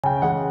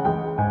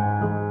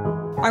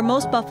Our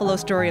Most Buffalo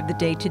story of the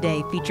day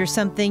today features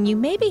something you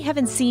maybe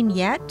haven't seen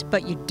yet,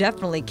 but you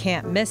definitely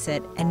can't miss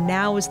it, and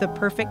now is the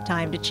perfect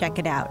time to check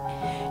it out.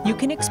 You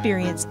can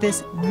experience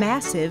this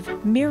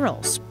massive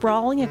mural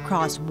sprawling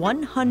across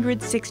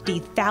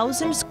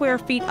 160,000 square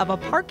feet of a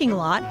parking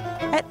lot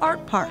at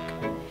Artpark.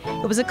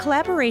 It was a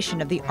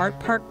collaboration of the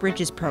Artpark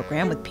Bridges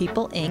program with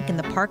People Inc. and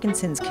the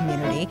Parkinson's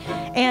community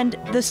and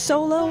the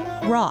Solo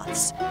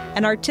Roths,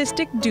 an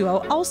artistic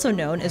duo also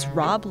known as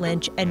Rob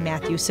Lynch and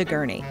Matthew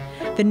Sigourney.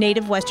 The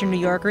native Western New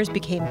Yorkers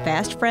became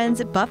fast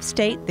friends at Buff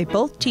State. They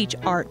both teach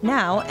art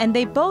now, and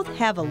they both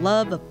have a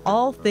love of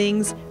all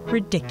things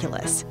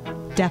ridiculous.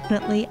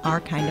 Definitely our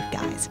kind of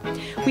guys.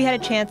 We had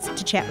a chance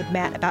to chat with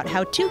Matt about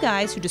how two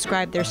guys who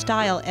described their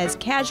style as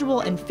casual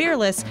and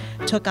fearless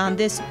took on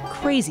this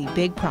crazy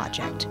big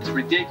project. It's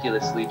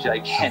ridiculously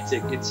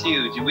gigantic. It's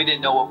huge, and we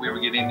didn't know what we were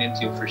getting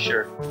into for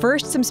sure.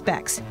 First, some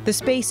specs. The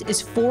space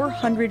is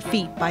 400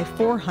 feet by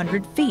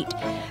 400 feet.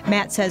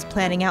 Matt says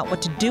planning out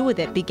what to do with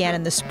it began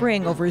in the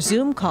spring over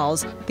Zoom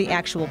calls. The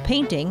actual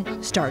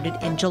painting started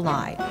in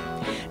July.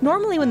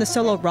 Normally, when the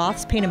Solo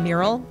Roths paint a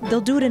mural,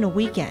 they'll do it in a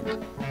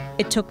weekend.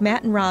 It took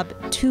Matt and Rob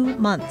 2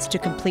 months to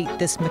complete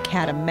this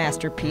macadam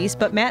masterpiece,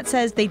 but Matt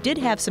says they did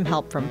have some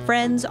help from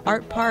friends,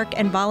 Artpark,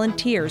 and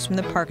volunteers from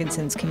the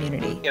Parkinson's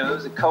community. You know, it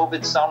was a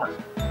COVID summer,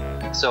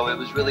 so it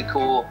was really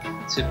cool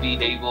to be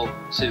able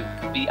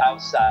to be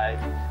outside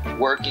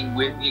working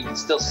with, you can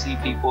still see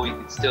people, you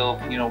can still,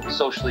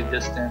 socially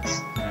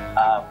distance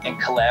and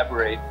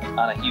collaborate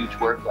on a huge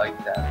work like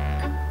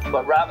that.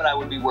 But Rob and I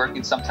would be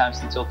working sometimes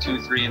until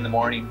 2, 3 in the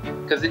morning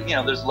because,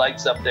 there's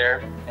lights up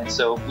there, and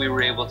so we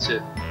were able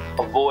to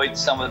avoid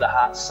some of the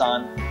hot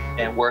sun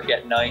and work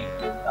at night,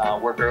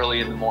 work early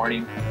in the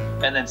morning.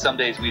 And then some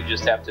days we'd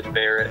just have to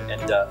bear it,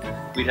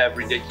 and we'd have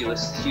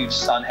ridiculous huge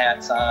sun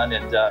hats on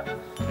and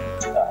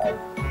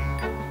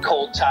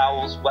cold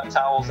towels, wet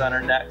towels on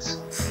our necks,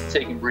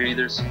 taking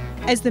breathers.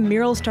 As the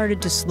mural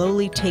started to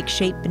slowly take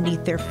shape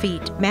beneath their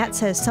feet, Matt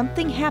says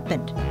something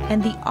happened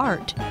and the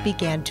art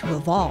began to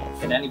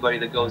evolve. And anybody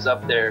that goes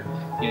up there,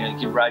 you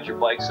can ride your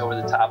bikes over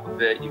the top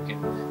of it, you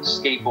can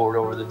skateboard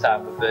over the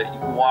top of it, you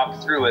can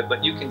walk through it,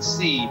 but you can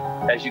see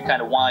as you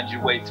kind of wind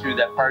your way through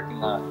that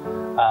parking lot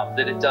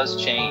that it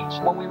does change.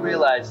 When we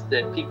realized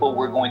that people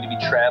were going to be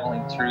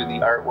traveling through the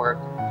artwork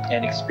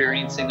and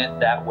experiencing it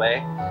that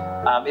way,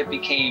 it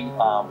became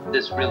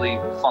this really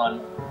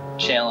fun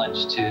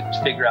challenge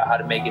to figure out how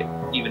to make it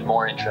even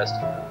more interesting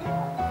for people.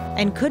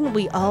 And couldn't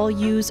we all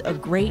use a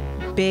great,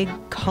 big,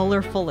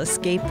 colorful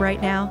escape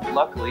right now?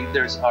 Luckily,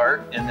 there's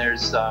art, and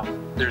there's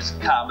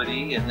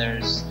comedy, and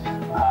there's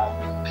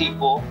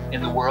people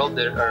in the world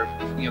that are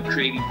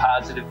creating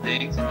positive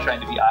things and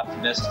trying to be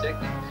optimistic,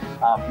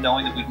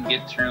 knowing that we can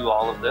get through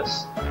all of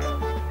this.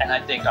 And I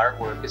think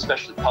artwork,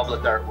 especially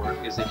public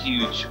artwork, is a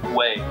huge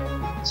way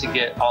to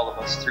get all of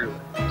us through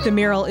it. The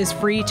mural is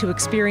free to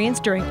experience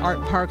during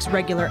Artpark's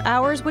regular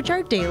hours, which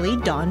are daily,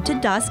 dawn to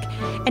dusk.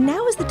 And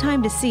now is the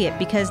time to see it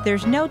because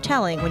there's no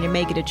telling when you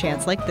may get a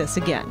chance like this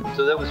again.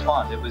 So that was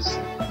fun.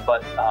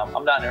 But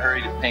I'm not in a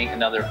hurry to paint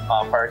another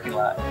parking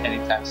lot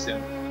anytime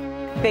soon.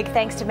 Big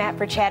thanks to Matt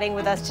for chatting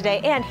with us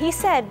today. And he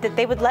said that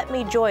they would let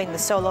me join the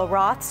Solo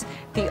Roths.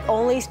 The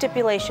only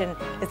stipulation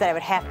is that I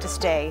would have to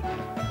stay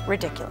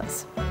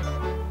ridiculous.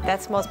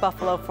 That's Most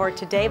Buffalo for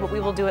today, but we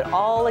will do it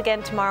all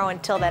again tomorrow.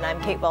 Until then,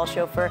 I'm Kate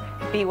Welshofer.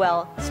 Be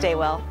well, stay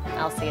well.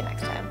 I'll see you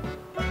next time.